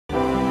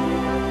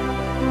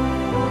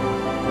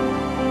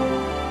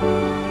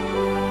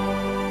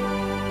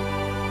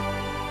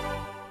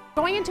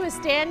into a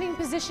standing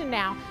position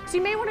now, so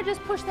you may want to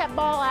just push that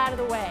ball out of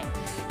the way.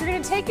 You're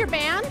going to take your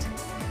band,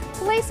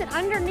 place it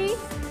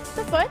underneath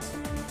the foot.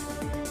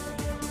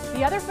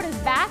 The other foot is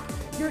back,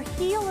 your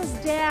heel is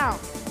down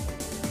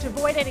to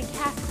avoid any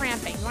calf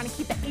cramping. You want to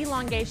keep the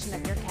elongation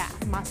of your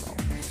calf muscle.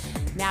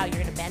 Now you're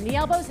going to bend the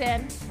elbows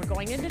in. We're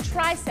going into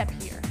tricep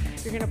here.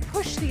 You're going to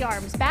push the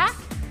arms back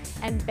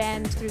and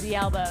bend through the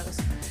elbows.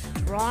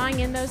 Drawing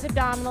in those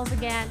abdominals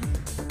again.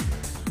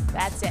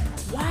 That's it.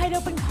 Wide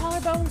open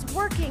collarbones,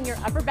 working your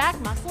upper back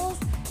muscles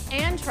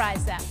and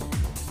tricep.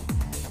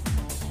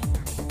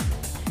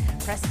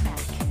 Press it back.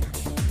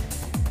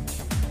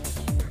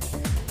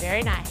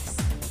 Very nice.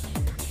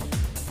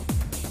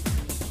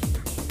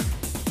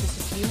 Just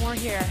a few more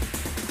here.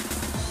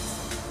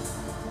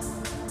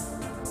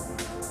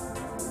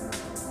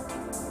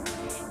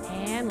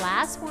 And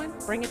last one,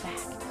 bring it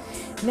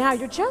back. Now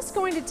you're just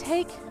going to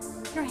take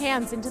your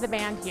hands into the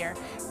band here.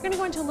 We're going to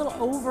go into a little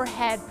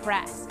overhead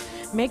press.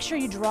 Make sure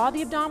you draw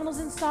the abdominals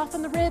and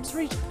soften the ribs.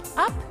 Reach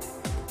up,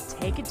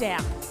 take it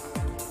down.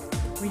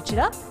 Reach it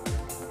up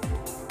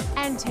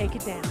and take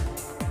it down.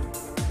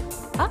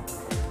 Up.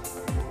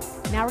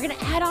 Now we're going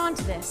to add on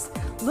to this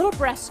little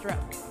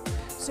breaststroke.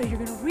 So you're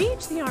going to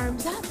reach the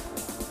arms up,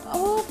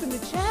 open the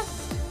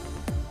chest,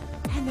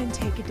 and then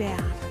take it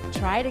down.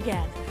 Try it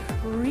again.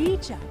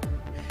 Reach up.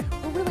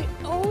 We're really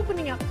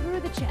opening up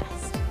through the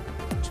chest,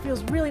 which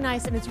feels really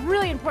nice, and it's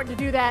really important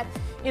to do that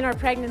in our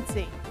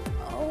pregnancy.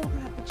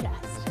 Open up the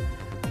chest.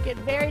 Get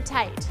very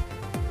tight.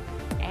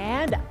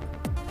 And up.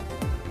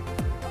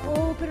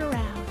 Open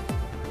around.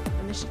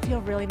 And this should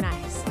feel really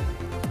nice.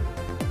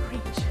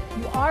 Reach.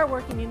 You are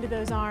working into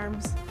those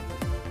arms,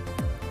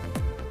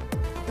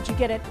 but you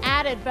get an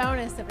added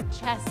bonus of a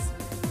chest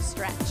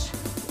stretch.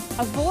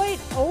 Avoid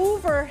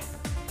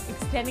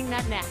overextending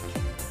that neck.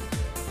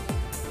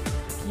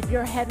 Keep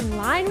your head in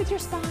line with your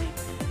spine.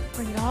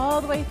 Bring it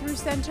all the way through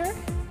center.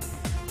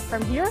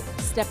 From here,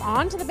 step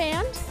onto the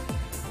band.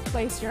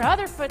 Place your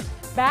other foot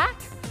back.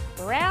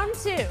 Round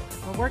two.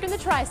 We're working the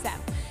tricep.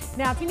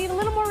 Now, if you need a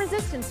little more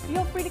resistance,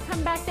 feel free to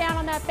come back down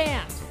on that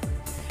band.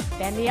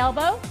 Bend the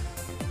elbows,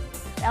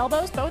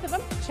 both of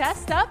them,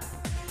 chest up,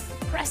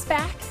 press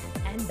back,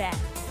 and bend.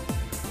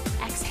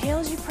 Exhale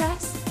as you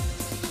press,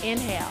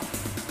 inhale.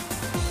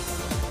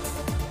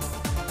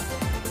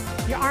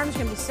 Your arms are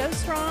going to be so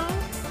strong.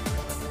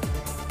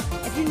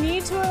 If you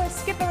need to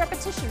skip a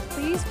repetition,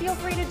 please feel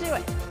free to do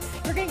it.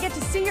 You're going to get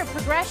to see your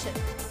progression.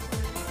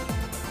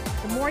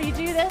 The more you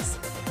do this,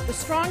 the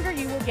stronger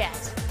you will get.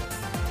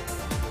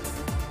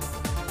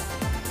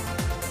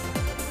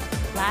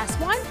 Last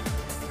one,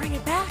 bring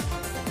it back.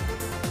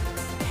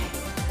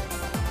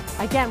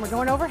 Again, we're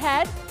going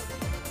overhead.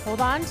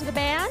 Hold on to the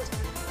band,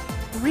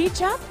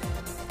 reach up,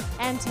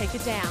 and take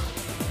it down.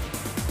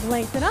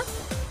 Lengthen up,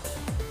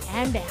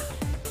 and down.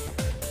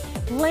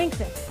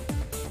 Lengthen,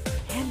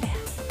 and down.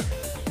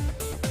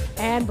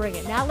 And bring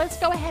it. Now let's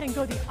go ahead and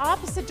go the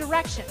opposite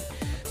direction.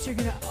 So you're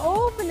going to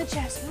open the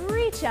chest,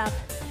 reach up,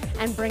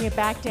 and bring it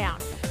back down.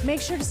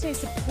 Make sure to stay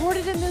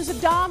supported in those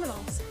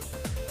abdominals.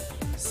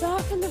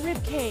 Soften the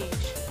rib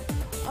cage.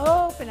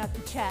 Open up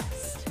the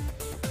chest,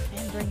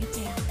 and bring it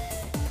down.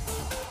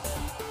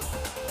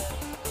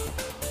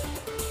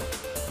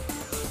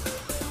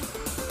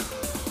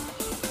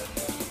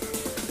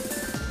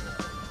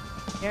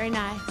 Very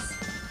nice.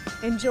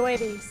 Enjoy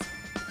these.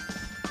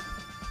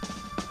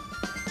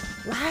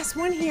 Last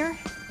one here.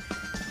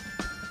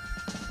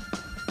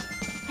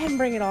 And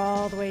bring it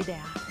all the way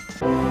down.